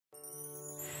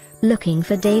Looking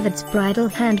for David's bridal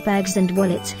handbags and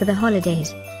wallets for the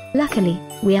holidays? Luckily,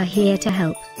 we are here to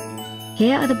help.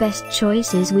 Here are the best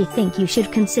choices we think you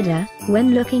should consider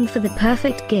when looking for the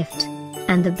perfect gift.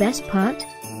 And the best part?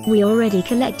 We already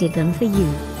collected them for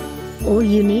you. All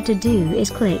you need to do is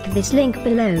click this link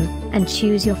below and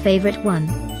choose your favorite one.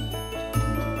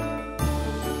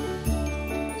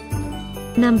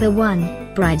 Number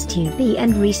 1, brides to be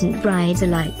and recent brides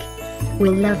alike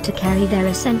will love to carry their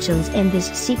essentials in this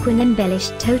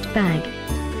sequin-embellished tote bag.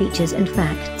 Features and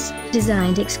facts,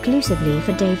 designed exclusively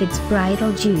for David's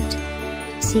bridal jute.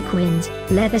 Sequins,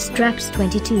 leather straps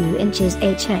 22 inches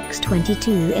HX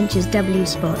 22 inches W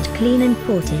spot clean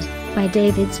imported by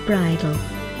David's Bridal.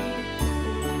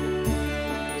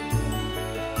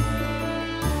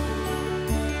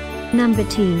 Number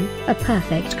 2, a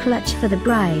perfect clutch for the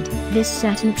bride. This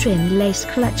satin-trimmed lace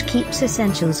clutch keeps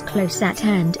essentials close at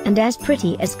hand and as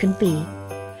pretty as can be.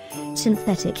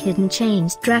 Synthetic hidden chain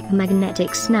strap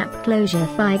magnetic snap closure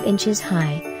 5 inches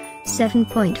high,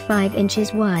 7.5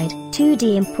 inches wide,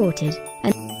 2D imported,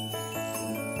 and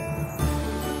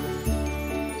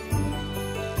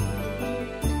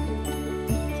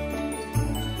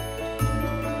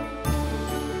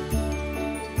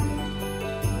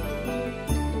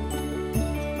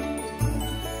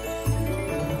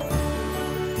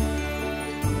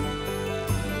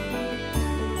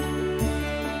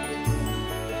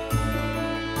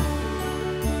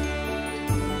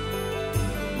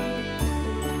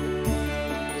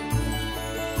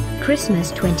Christmas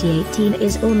 2018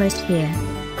 is almost here.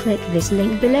 Click this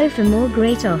link below for more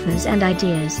great offers and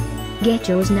ideas. Get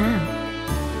yours now.